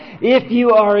If you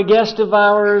are a guest of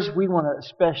ours, we want to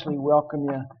especially welcome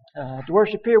you to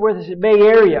worship here with us at Bay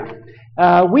Area.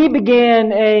 We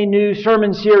began a new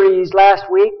sermon series last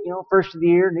week, first of the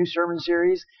year, new sermon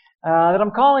series, that I'm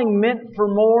calling Meant for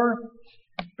More.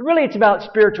 But really, it's about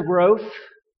spiritual growth,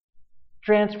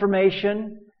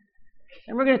 transformation.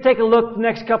 And we're going to take a look the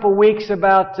next couple of weeks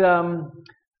about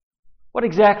what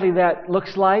exactly that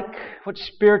looks like, what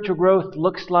spiritual growth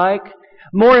looks like.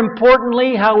 More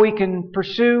importantly, how we can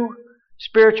pursue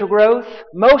spiritual growth.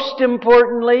 Most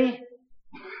importantly,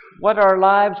 what our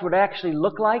lives would actually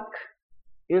look like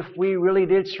if we really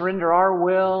did surrender our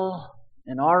will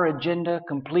and our agenda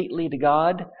completely to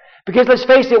God. Because let's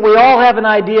face it, we all have an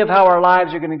idea of how our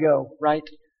lives are going to go, right?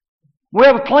 We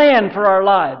have a plan for our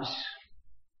lives.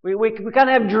 We kind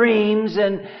of have dreams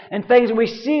and things, and we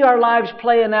see our lives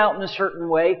playing out in a certain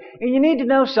way. And you need to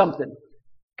know something.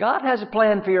 God has a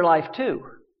plan for your life too.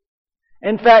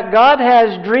 In fact, God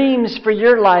has dreams for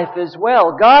your life as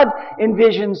well. God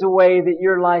envisions a way that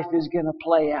your life is going to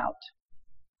play out.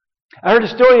 I heard a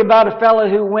story about a fellow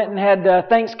who went and had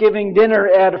Thanksgiving dinner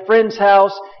at a friend's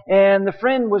house, and the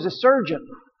friend was a surgeon.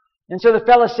 And so the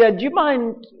fellow said, "Do you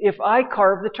mind if I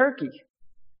carve the turkey?"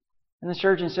 And the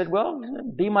surgeon said, "Well,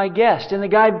 be my guest." And the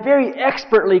guy very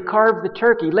expertly carved the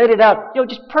turkey, laid it out,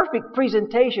 just perfect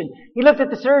presentation. He looked at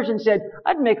the surgeon and said,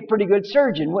 "I'd make a pretty good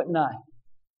surgeon, wouldn't I?"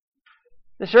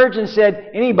 The surgeon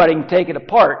said, "Anybody can take it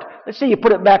apart. Let's see you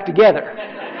put it back together."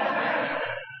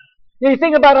 You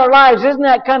think about our lives, isn't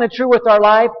that kind of true with our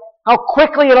life? How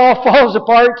quickly it all falls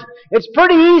apart. It's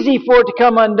pretty easy for it to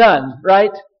come undone,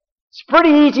 right? It's pretty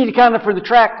easy to for the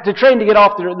train to get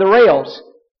off the rails.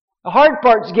 The hard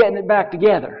part's getting it back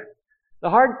together. The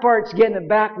hard part's getting it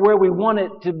back where we want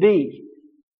it to be.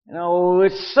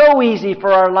 It's so easy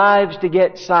for our lives to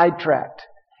get sidetracked.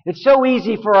 It's so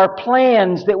easy for our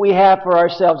plans that we have for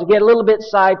ourselves to get a little bit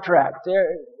sidetracked.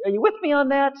 Are you with me on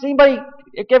that? Has anybody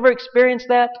ever experienced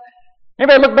that?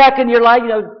 Anybody look back in your life,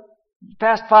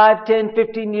 past 5, 10,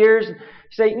 15 years and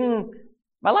say,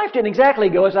 my life didn't exactly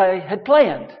go as I had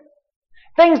planned.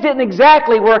 Things didn't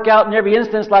exactly work out in every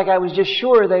instance like I was just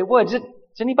sure they would. Has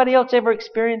anybody else ever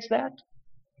experienced that?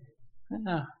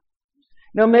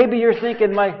 No, maybe you're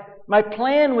thinking, my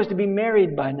plan was to be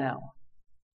married by now.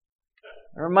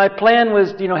 Or my plan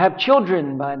was to have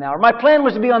children by now. Or my plan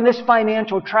was to be on this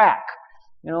financial track.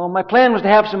 My plan was to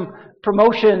have some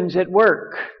promotions at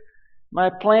work. My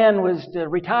plan was to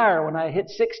retire when I hit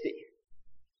 60.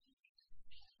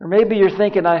 Or maybe you're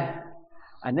thinking, I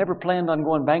never planned on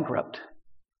going bankrupt.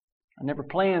 I never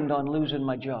planned on losing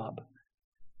my job.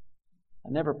 I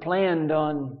never planned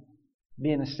on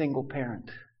being a single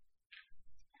parent.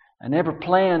 I never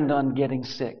planned on getting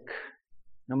sick.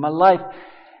 My life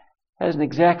hasn't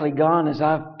exactly gone as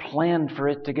I've planned for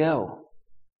it to go.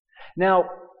 Now,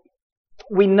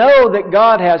 we know that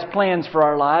God has plans for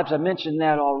our lives. I mentioned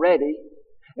that already.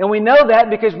 And we know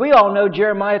that because we all know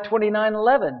Jeremiah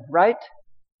 29:11, right?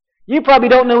 You probably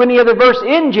don't know any other verse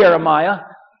in Jeremiah.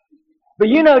 But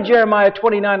you know Jeremiah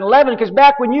 29:11 because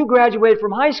back when you graduated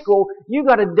from high school, you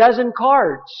got a dozen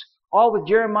cards, all with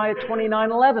Jeremiah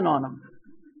 29:11 on them.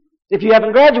 If you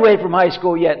haven't graduated from high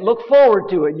school yet, look forward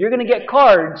to it. You're going to get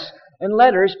cards and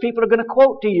letters. People are going to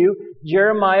quote to you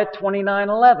Jeremiah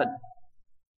 29:11.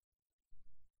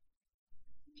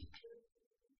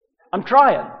 I'm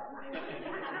trying.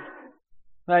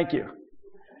 Thank you.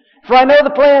 "For I know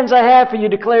the plans I have for you,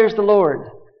 declares the Lord.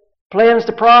 Plans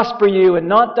to prosper you and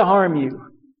not to harm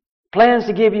you. Plans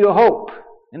to give you a hope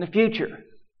in the future."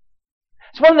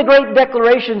 It's one of the great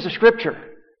declarations of Scripture.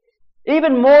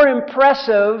 Even more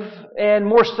impressive and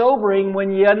more sobering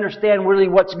when you understand really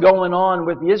what's going on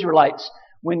with the Israelites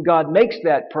when God makes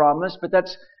that promise. But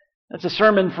that's a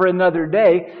sermon for another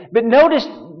day. But notice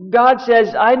God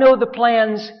says, "I know the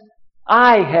plans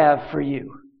I have for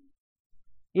you."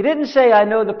 He didn't say, "I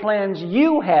know the plans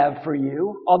you have for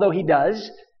you," although He does.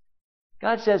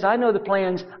 God says, "I know the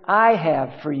plans I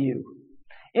have for you."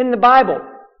 In the Bible,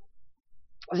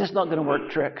 is this not going to work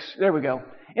tricks? There we go.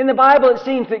 In the Bible, it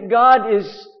seems that God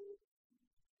is...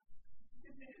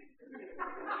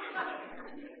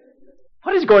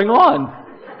 What is going on?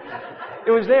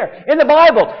 It was there. In the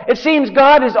Bible, it seems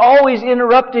God is always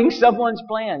interrupting someone's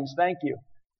plans. Thank you.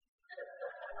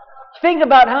 Think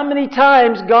about how many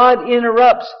times God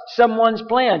interrupts someone's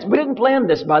plans. We didn't plan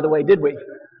this, by the way, did we?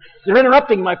 You're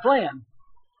interrupting my plan.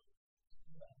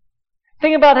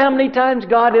 Think about how many times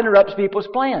God interrupts people's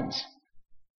plans.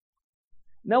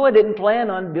 Noah didn't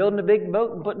plan on building a big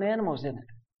boat and putting animals in it.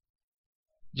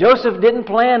 Joseph didn't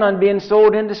plan on being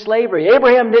sold into slavery.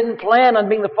 Abraham didn't plan on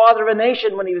being the father of a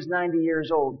nation when he was 90 years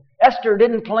old. Esther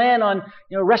didn't plan on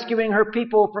rescuing her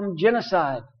people from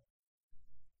genocide.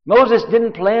 Moses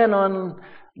didn't plan on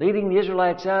leading the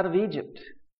Israelites out of Egypt.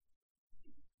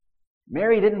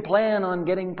 Mary didn't plan on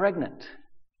getting pregnant.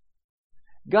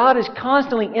 God is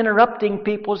constantly interrupting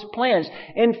people's plans.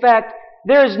 In fact,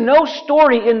 there is no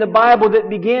story in the Bible that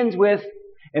begins with,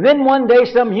 and then one day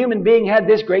some human being had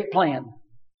this great plan.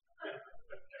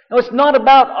 No, it's not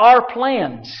about our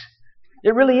plans.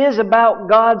 It really is about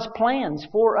God's plans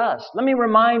for us. Let me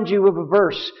remind you of a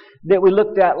verse that we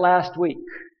looked at last week.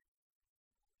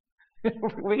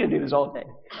 We're going to do this all day.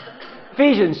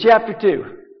 Ephesians chapter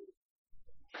 2.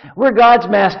 We're God's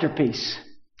masterpiece.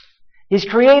 He's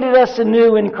created us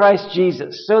anew in Christ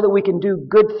Jesus so that we can do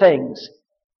good things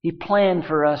He planned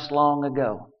for us long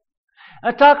ago.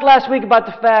 I talked last week about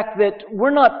the fact that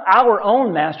we're not our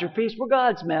own masterpiece, we're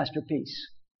God's masterpiece.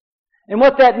 And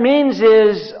what that means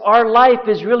is our life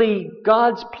is really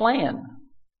God's plan.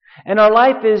 And our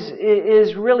life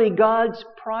is really God's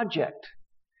project.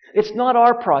 It's not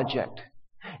our project.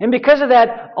 And because of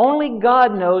that, only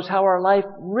God knows how our life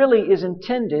really is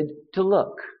intended to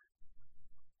look.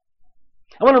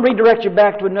 I want to redirect you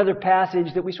back to another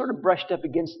passage that we sort of brushed up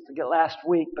against last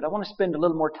week, but I want to spend a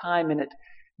little more time in it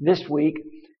this week.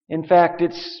 In fact,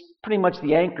 it's pretty much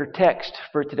the anchor text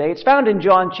for today. It's found in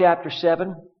John chapter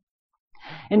 7.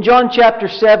 In John chapter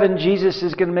 7, Jesus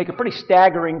is going to make a pretty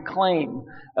staggering claim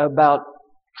about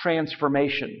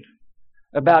transformation,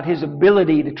 about His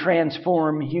ability to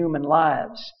transform human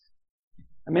lives.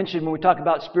 I mentioned when we talk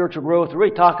about spiritual growth, we're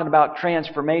really talking about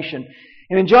transformation.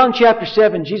 And in John chapter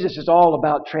 7, Jesus is all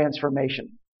about transformation.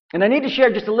 And I need to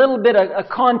share just a little bit of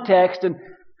context and,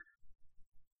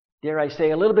 dare I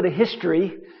say, a little bit of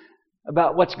history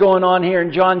about what's going on here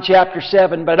in John chapter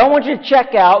 7. But I don't want you to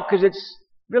check out because it's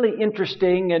really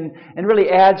interesting and really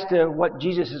adds to what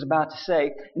Jesus is about to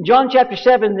say. In John chapter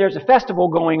 7, there's a festival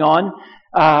going on.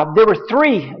 There were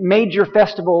 3 major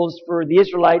festivals for the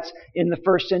Israelites in the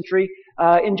first century.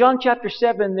 In John chapter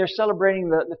 7, they're celebrating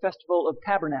the Festival of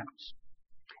Tabernacles.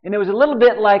 And it was a little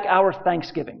bit like our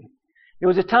Thanksgiving. It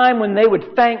was a time when they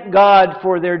would thank God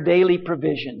for their daily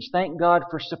provisions, thank God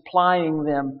for supplying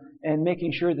them and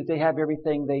making sure that they have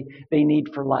everything they need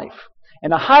for life.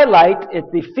 And a highlight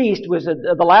at the feast was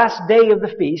the last day of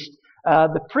the feast,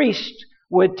 the priest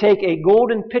would take a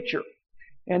golden pitcher,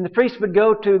 and the priest would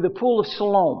go to the pool of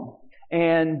Siloam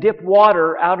and dip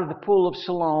water out of the pool of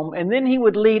Siloam, and then he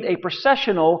would lead a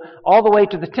processional all the way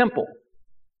to the temple,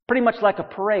 pretty much like a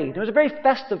parade. It was a very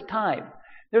festive time.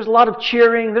 There's a lot of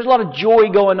cheering, there's a lot of joy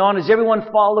going on as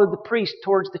everyone followed the priest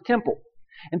towards the temple.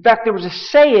 In fact, there was a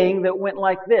saying that went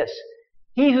like this: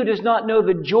 "He who does not know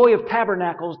the joy of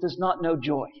tabernacles does not know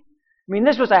joy." I mean,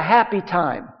 this was a happy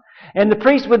time. And the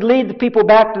priest would lead the people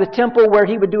back to the temple where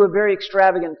he would do a very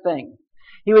extravagant thing.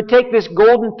 He would take this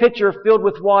golden pitcher filled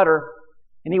with water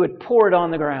and he would pour it on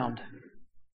the ground.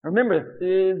 Remember,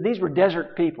 these were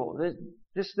desert people.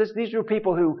 These were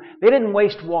people who, they didn't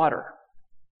waste water.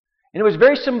 And it was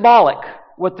very symbolic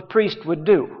what the priest would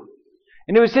do.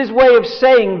 And it was his way of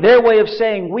saying, their way of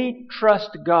saying, we trust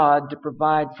God to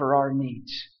provide for our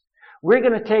needs. We're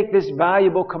going to take this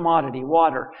valuable commodity,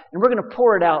 water, and we're going to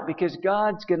pour it out because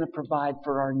God's going to provide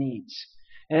for our needs.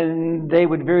 And they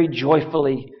would very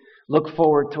joyfully look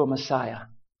forward to a Messiah.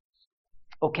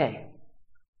 Okay,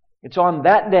 it's on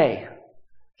that day,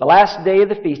 the last day of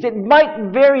the feast. It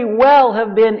might very well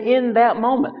have been in that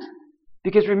moment.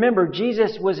 Because remember,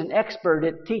 Jesus was an expert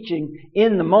at teaching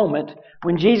in the moment.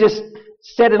 When Jesus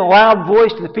said in a loud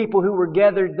voice to the people who were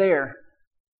gathered there,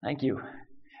 thank you.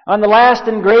 On the last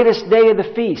and greatest day of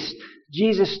the feast,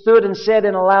 Jesus stood and said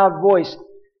in a loud voice,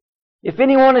 "If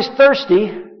anyone is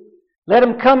thirsty, let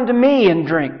him come to me and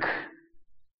drink."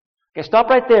 Okay, stop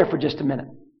right there for just a minute.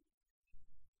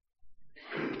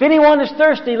 If anyone is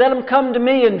thirsty, let him come to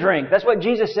me and drink. That's what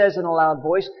Jesus says in a loud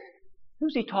voice.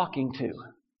 Who's he talking to?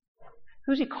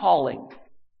 Who's he calling?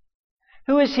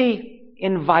 Who is he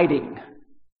inviting?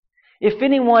 If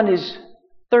anyone is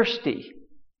thirsty,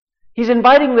 he's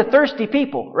inviting the thirsty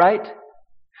people, right?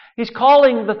 He's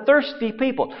calling the thirsty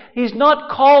people. He's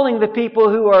not calling the people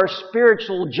who are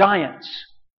spiritual giants.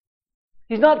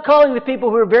 He's not calling the people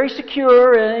who are very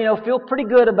secure and feel pretty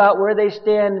good about where they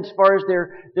stand as far as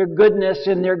their goodness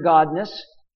and their godness.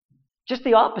 Just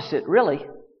the opposite, really.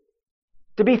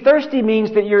 To be thirsty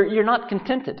means that you're not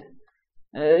contented.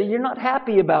 You're not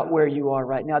happy about where you are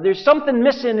right now. There's something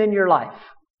missing in your life.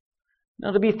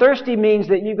 Now, to be thirsty means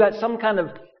that you've got some kind of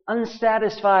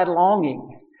unsatisfied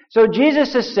longing. So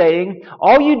Jesus is saying,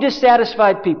 all you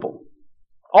dissatisfied people,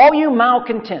 All you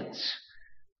malcontents.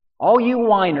 All you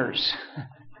whiners.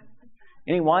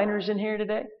 Any whiners in here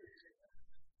today?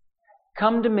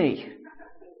 Come to me.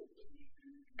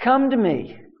 Come to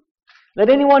me. Let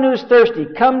anyone who is thirsty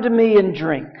come to me and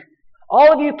drink.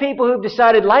 All of you people who've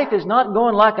decided life is not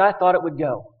going like I thought it would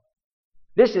go.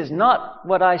 This is not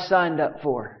what I signed up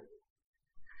for.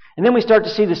 And then we start to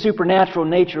see the supernatural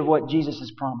nature of what Jesus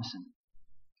is promising.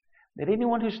 Let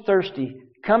anyone who's thirsty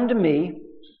come to me.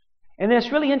 And then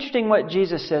it's really interesting what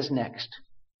Jesus says next.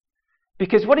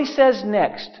 Because what He says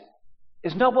next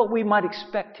is not what we might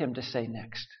expect Him to say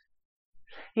next.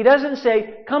 He doesn't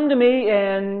say, come to me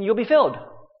and you'll be filled.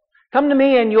 Come to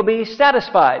me and you'll be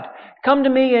satisfied. Come to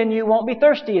me and you won't be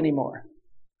thirsty anymore.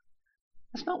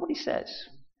 That's not what He says.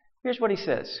 Here's what He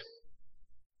says.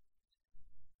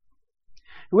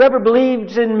 Whoever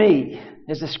believes in me,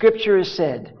 as the Scripture has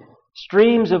said,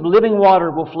 streams of living water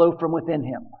will flow from within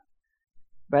him.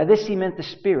 By this He meant the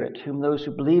Spirit, whom those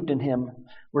who believed in Him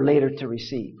were later to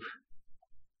receive.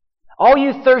 All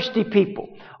you thirsty people,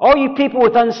 all you people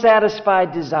with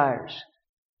unsatisfied desires,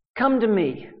 come to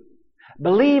me.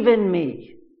 Believe in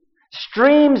me.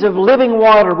 Streams of living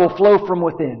water will flow from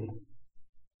within.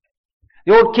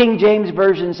 The old King James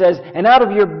Version says, and out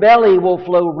of your belly will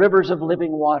flow rivers of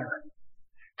living water.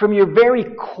 From your very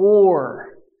core,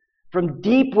 from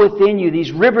deep within you,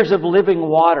 these rivers of living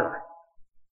water.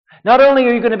 Not only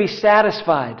are you going to be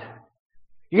satisfied,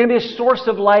 you're going to be a source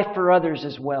of life for others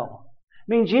as well.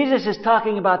 I mean, Jesus is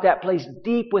talking about that place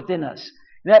deep within us.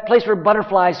 That place where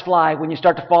butterflies fly when you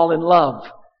start to fall in love.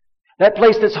 That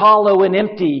place that's hollow and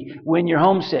empty when you're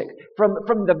homesick.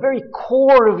 From the very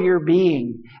core of your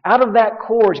being, out of that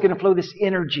core is going to flow this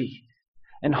energy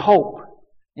and hope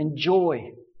and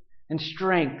joy and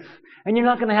strength. And you're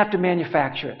not going to have to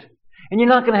manufacture it. And you're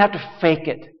not going to have to fake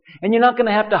it. And you're not going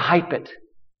to have to hype it.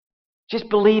 Just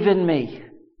believe in me.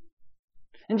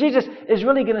 And Jesus is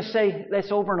really going to say this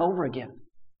over and over again.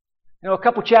 You know, a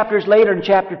couple chapters later in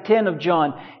chapter 10 of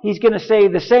John, He's going to say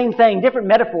the same thing, different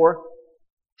metaphor,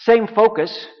 same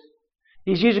focus.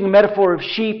 He's using a metaphor of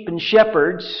sheep and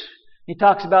shepherds. He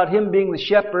talks about Him being the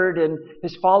shepherd and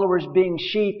His followers being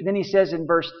sheep. And then He says in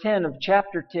verse 10 of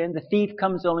chapter 10, the thief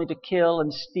comes only to kill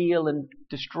and steal and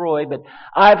destroy, but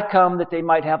I've come that they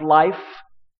might have life.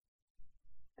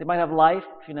 They might have life,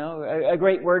 you know, a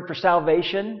great word for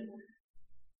salvation,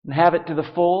 and have it to the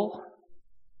full.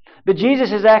 But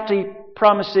Jesus is actually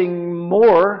promising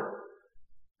more.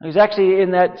 He's actually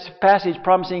in that passage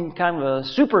promising kind of a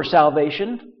super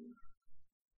salvation.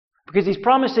 Because He's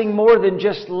promising more than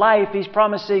just life. He's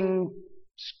promising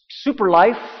super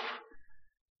life,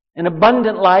 an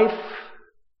abundant life,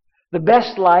 the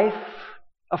best life,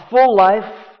 a full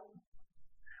life,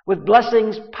 with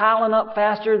blessings piling up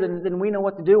faster than we know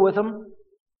what to do with them.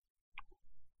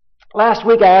 Last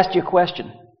week I asked you a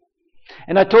question.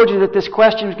 And I told you that this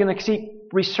question is going to keep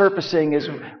resurfacing as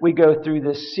we go through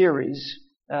this series.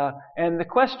 And the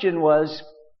question was,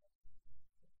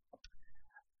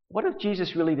 what if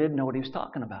Jesus really didn't know what He was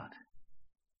talking about?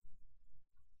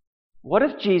 What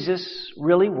if Jesus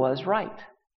really was right?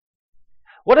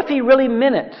 What if He really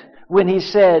meant it when He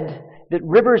said that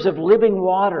rivers of living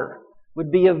water would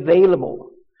be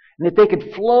available and that they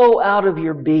could flow out of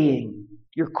your being,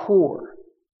 your core?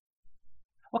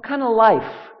 What kind of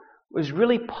life was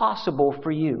really possible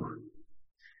for you?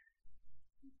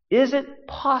 Is it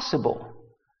possible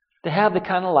to have the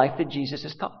kind of life that Jesus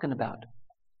is talking about?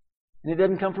 And it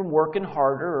doesn't come from working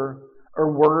harder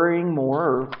or worrying more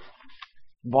or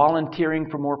volunteering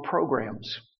for more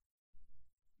programs.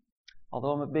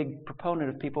 Although I'm a big proponent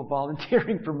of people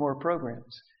volunteering for more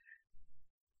programs.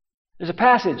 There's a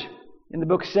passage in the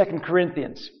book of 2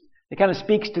 Corinthians that kind of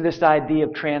speaks to this idea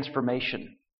of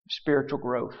transformation, spiritual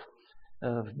growth,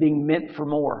 of being meant for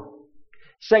more.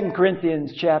 2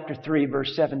 Corinthians chapter 3,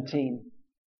 verse 17.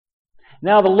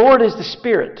 Now the Lord is the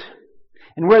Spirit.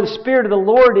 And where the Spirit of the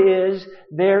Lord is,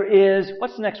 there is,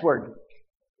 what's the next word?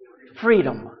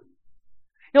 Freedom.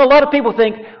 You know, a lot of people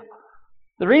think,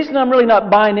 the reason I'm really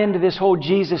not buying into this whole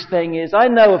Jesus thing is I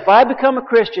know if I become a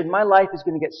Christian, my life is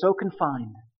going to get so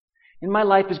confined. And my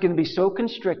life is going to be so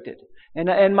constricted.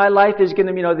 And my life is going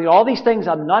to, you know, all these things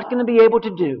I'm not going to be able to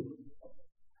do.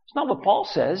 It's not what Paul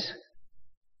says.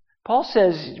 Paul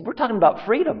says, we're talking about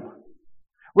freedom.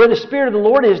 Where the Spirit of the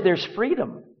Lord is, there's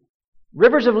freedom.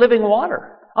 Rivers of living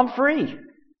water. I'm free.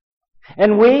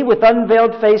 And we, with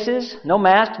unveiled faces, no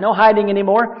mask, no hiding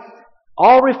anymore,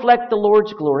 all reflect the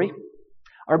Lord's glory,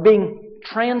 are being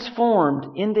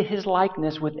transformed into His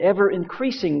likeness with ever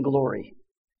increasing glory,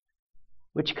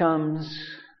 which comes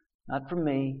not from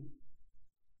me,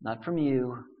 not from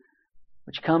you,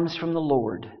 which comes from the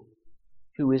Lord,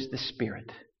 who is the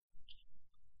Spirit.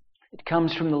 It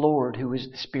comes from the Lord, who is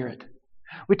the Spirit.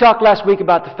 We talked last week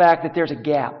about the fact that there's a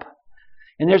gap.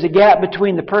 And there's a gap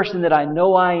between the person that I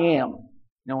know I am.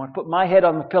 You know, when I put my head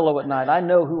on the pillow at night, I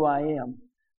know who I am.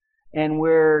 And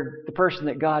where the person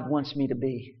that God wants me to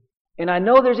be. And I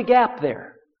know there's a gap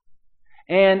there.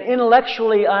 And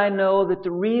intellectually, I know that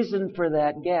the reason for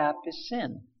that gap is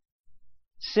sin.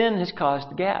 Sin has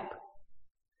caused the gap.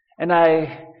 And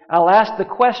I'll ask the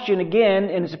question again,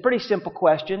 and it's a pretty simple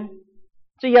question.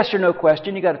 It's a yes or no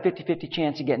question. You got a 50-50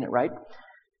 chance of getting it right.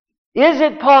 Is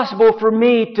it possible for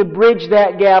me to bridge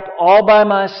that gap all by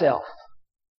myself?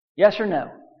 Yes or no?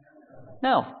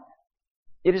 No.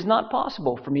 It is not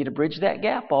possible for me to bridge that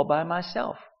gap all by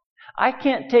myself. I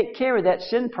can't take care of that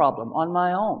sin problem on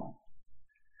my own.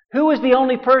 Who is the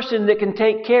only person that can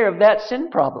take care of that sin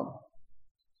problem?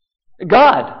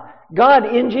 God.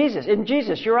 God in Jesus. In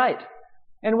Jesus, you're right.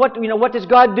 And what does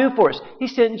God do for us? He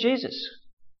sent Jesus.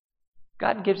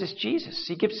 God gives us Jesus.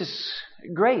 He gives us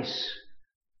grace.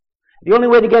 The only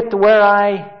way to get to where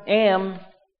I am,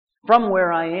 from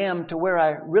where I am to where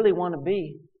I really want to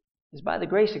be, is by the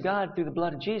grace of God through the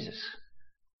blood of Jesus.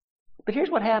 But here's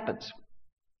what happens.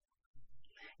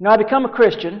 I become a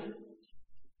Christian.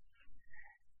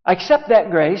 I accept that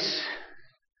grace.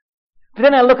 But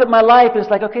then I look at my life and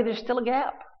it's like, okay, there's still a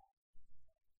gap.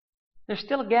 There's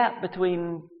still a gap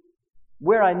between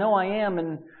where I know I am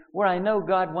and where I know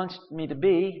God wants me to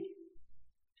be.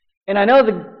 And I know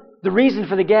the reason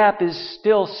for the gap is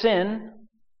still sin.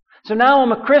 So now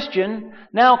I'm a Christian.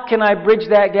 Now can I bridge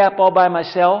that gap all by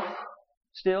myself?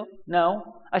 Still?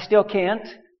 No. I still can't.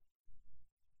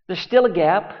 There's still a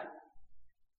gap.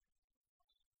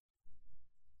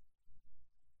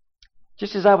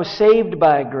 Just as I was saved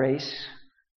by grace,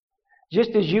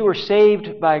 just as you were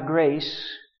saved by grace,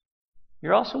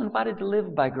 you're also invited to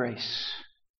live by grace.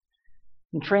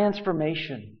 In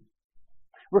transformation.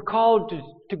 We're called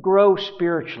to grow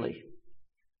spiritually.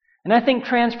 And I think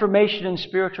transformation and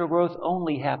spiritual growth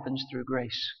only happens through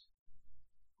grace.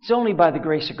 It's only by the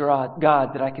grace of God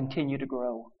that I continue to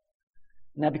grow.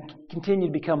 And I continue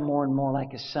to become more and more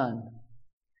like His Son.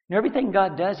 And everything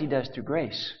God does, He does through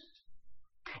grace.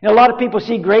 A lot of people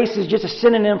see grace as just a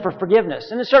synonym for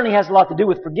forgiveness. And it certainly has a lot to do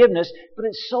with forgiveness, but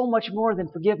it's so much more than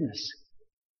forgiveness.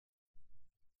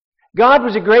 God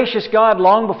was a gracious God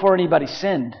long before anybody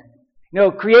sinned.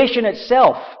 Creation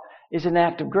itself is an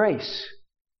act of grace.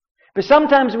 But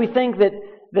sometimes we think that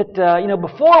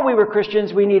before we were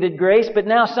Christians we needed grace, but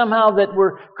now somehow that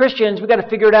we're Christians we've got to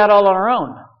figure it out all on our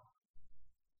own.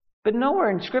 But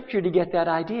nowhere in Scripture do you get that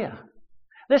idea.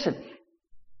 Listen,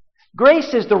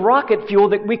 grace is the rocket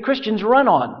fuel that we Christians run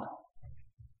on.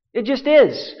 It just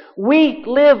is. We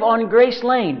live on Grace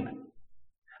Lane.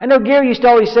 I know Gary used to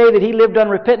always say that he lived on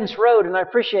Repentance Road, and I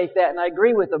appreciate that, and I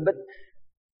agree with him, but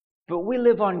we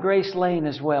live on Grace Lane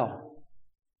as well.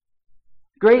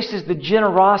 Grace is the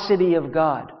generosity of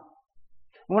God.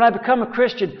 When I become a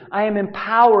Christian, I am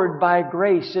empowered by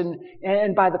grace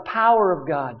and by the power of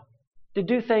God to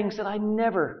do things that I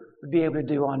never would be able to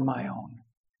do on my own.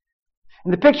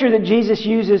 And the picture that Jesus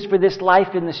uses for this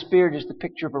life in the Spirit is the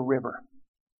picture of a river.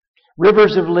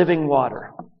 Rivers of living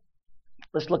water.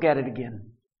 Let's look at it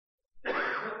again.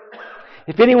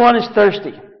 If anyone is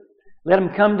thirsty, let him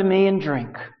come to me and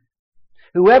drink.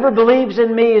 Whoever believes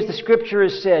in me, as the Scripture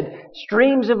has said,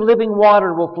 streams of living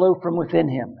water will flow from within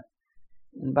him.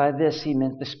 And by this he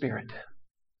meant the Spirit.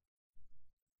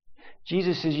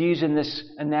 Jesus is using this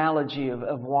analogy of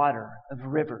water, of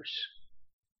rivers.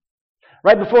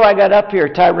 Right before I got up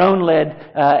here, Tyrone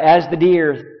led As the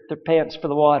Deer Pants for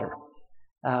the Water.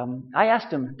 I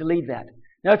asked him to lead that.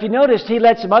 Now, if you noticed, he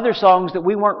led some other songs that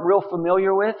we weren't real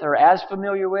familiar with or as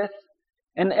familiar with.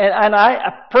 And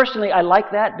I personally, I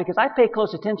like that because I pay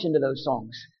close attention to those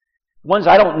songs. Ones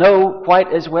I don't know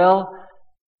quite as well.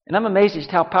 And I'm amazed at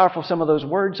how powerful some of those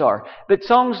words are. But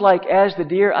songs like As the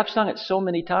Deer, I've sung it so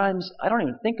many times, I don't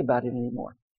even think about it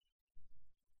anymore.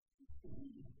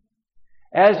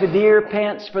 As the deer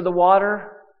pants for the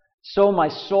water, so my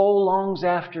soul longs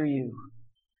after you.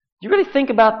 Do you really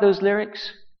think about those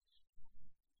lyrics?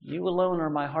 You alone are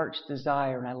my heart's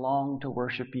desire, and I long to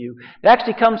worship you. It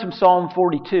actually comes from Psalm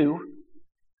 42.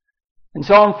 In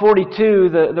Psalm 42,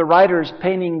 the writer is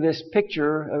painting this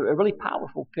picture, a really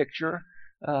powerful picture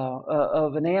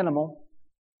of an animal.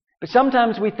 But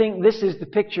sometimes we think this is the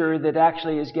picture that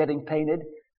actually is getting painted.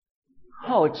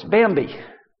 Oh, it's Bambi.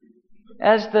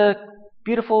 As the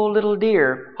beautiful little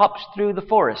deer hops through the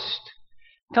forest,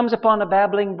 comes upon a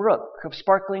babbling brook of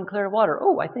sparkling clear water.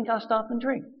 Oh, I think I'll stop and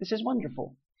drink. This is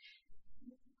wonderful.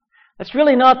 That's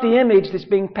really not the image that's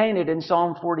being painted in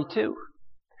Psalm 42.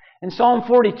 In Psalm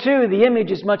 42, the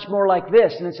image is much more like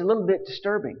this, and it's a little bit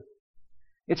disturbing.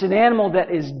 It's an animal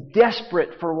that is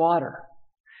desperate for water.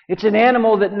 It's an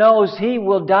animal that knows he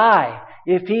will die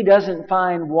if he doesn't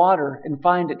find water and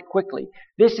find it quickly.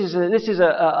 This is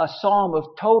a psalm of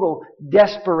total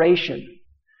desperation.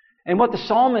 And what the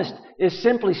psalmist is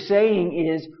simply saying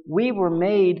is, we were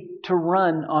made to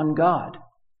run on God.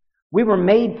 We were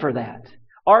made for that.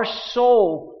 Our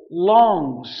soul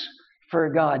longs for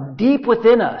God. Deep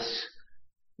within us,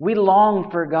 we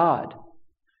long for God.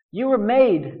 You were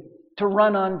made to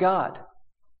run on God.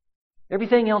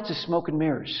 Everything else is smoke and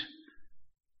mirrors.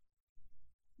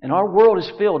 And our world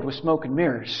is filled with smoke and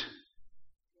mirrors.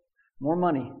 More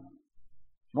money,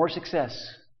 more success,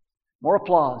 more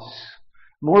applause,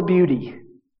 more beauty.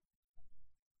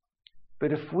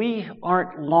 But if we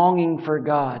aren't longing for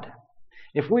God,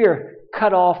 if we are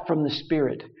cut off from the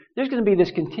Spirit, there's going to be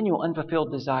this continual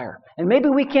unfulfilled desire. And maybe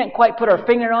we can't quite put our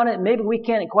finger on it, maybe we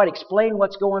can't quite explain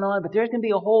what's going on, but there's going to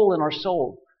be a hole in our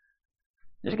soul.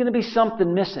 There's going to be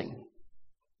something missing.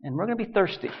 And we're going to be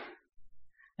thirsty.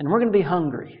 And we're going to be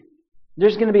hungry.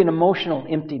 There's going to be an emotional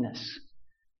emptiness.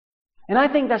 And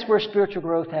I think that's where spiritual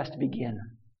growth has to begin.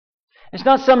 It's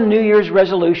not some New Year's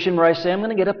resolution where I say, I'm going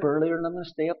to get up earlier and I'm going to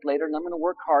stay up later and I'm going to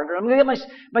work harder. I'm going to get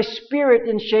my spirit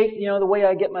in shape, the way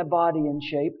I get my body in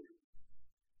shape.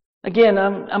 Again,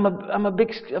 I'm a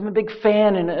big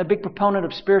fan and a big proponent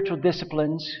of spiritual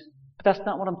disciplines, but that's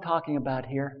not what I'm talking about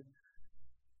here.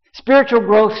 Spiritual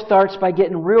growth starts by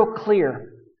getting real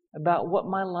clear about what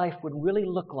my life would really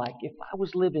look like if I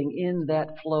was living in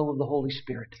that flow of the Holy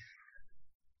Spirit.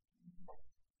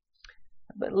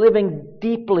 But living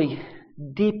deeply,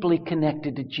 deeply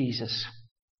connected to Jesus.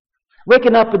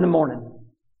 Waking up in the morning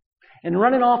and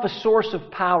running off a source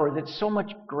of power that's so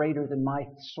much greater than my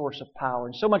source of power,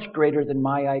 and so much greater than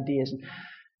my ideas, and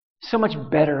so much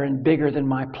better and bigger than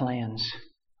my plans.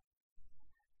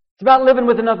 It's about living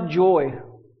with enough joy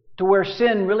to where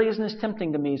sin really isn't as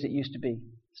tempting to me as it used to be.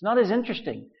 It's not as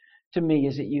interesting to me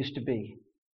as it used to be.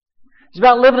 It's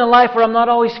about living a life where I'm not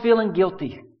always feeling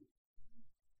guilty.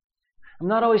 I'm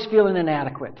not always feeling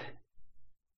inadequate.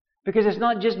 Because it's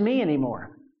not just me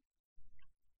anymore.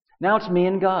 Now it's me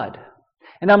and God.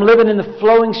 And I'm living in the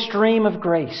flowing stream of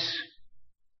grace.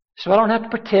 So I don't have to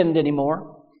pretend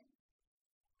anymore.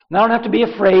 And I don't have to be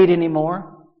afraid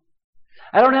anymore.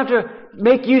 I don't have to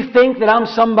make you think that I'm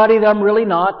somebody that I'm really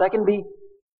not. I can be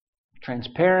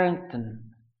transparent and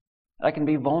I can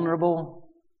be vulnerable.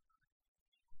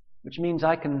 Which means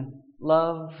I can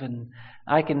love and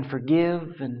I can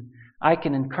forgive and I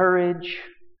can encourage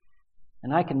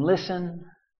and I can listen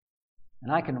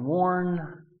and I can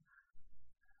warn.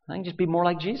 I can just be more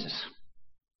like Jesus.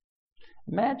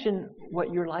 Imagine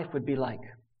what your life would be like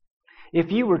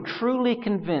if you were truly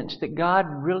convinced that God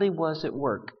really was at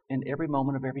work in every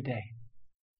moment of every day.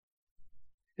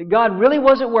 That God really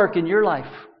was at work in your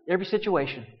life, every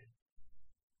situation,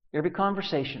 every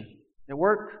conversation, at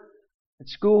work, at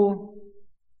school,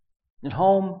 at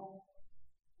home.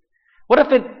 What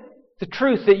if the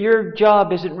truth that your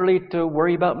job isn't really to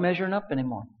worry about measuring up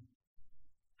anymore,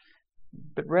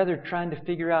 but rather trying to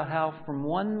figure out how from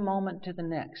one moment to the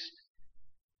next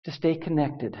to stay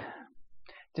connected,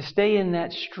 to stay in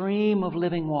that stream of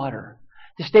living water,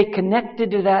 to stay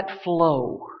connected to that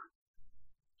flow.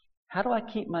 How do I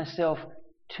keep myself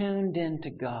tuned into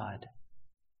God?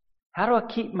 How do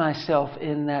I keep myself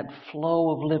in that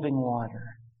flow of living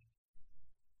water?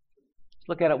 Let's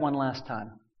look at it one last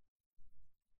time.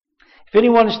 If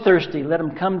anyone is thirsty, let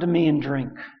him come to me and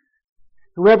drink.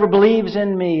 Whoever believes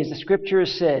in me, as the Scripture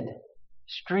has said,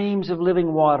 streams of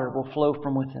living water will flow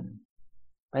from within.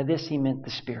 By this he meant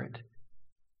the Spirit.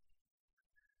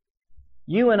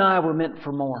 You and I were meant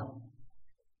for more.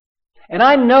 And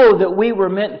I know that we were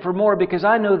meant for more because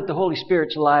I know that the Holy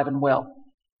Spirit's alive and well.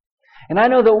 And I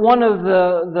know that one of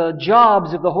the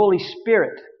jobs of the Holy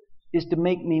Spirit is to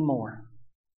make me more.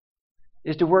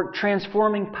 Is to work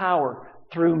transforming power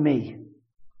through me.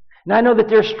 And I know that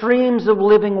there are streams of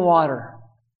living water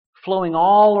flowing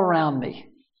all around me.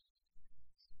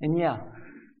 And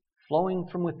flowing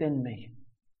from within me.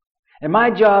 And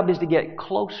my job is to get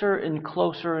closer and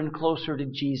closer and closer to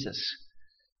Jesus.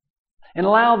 And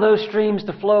allow those streams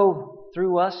to flow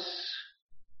through us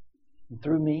and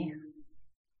through me.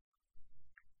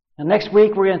 And next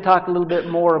week we're going to talk a little bit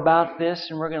more about this,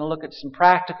 and we're going to look at some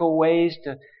practical ways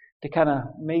to kind of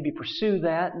maybe pursue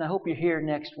that. And I hope you're here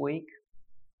next week.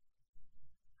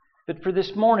 But for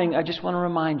this morning, I just want to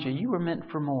remind you, you were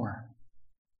meant for more.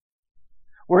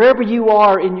 Wherever you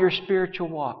are in your spiritual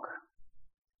walk,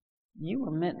 you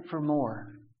were meant for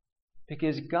more.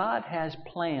 Because God has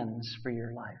plans for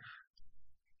your life.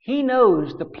 He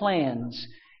knows the plans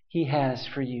He has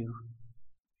for you.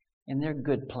 And they're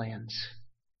good plans.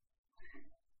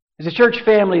 As a church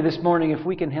family this morning, if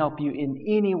we can help you in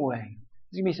any way,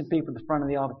 there's going to be some people at the front of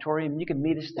the auditorium. You can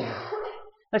meet us there.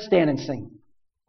 Let's stand and sing.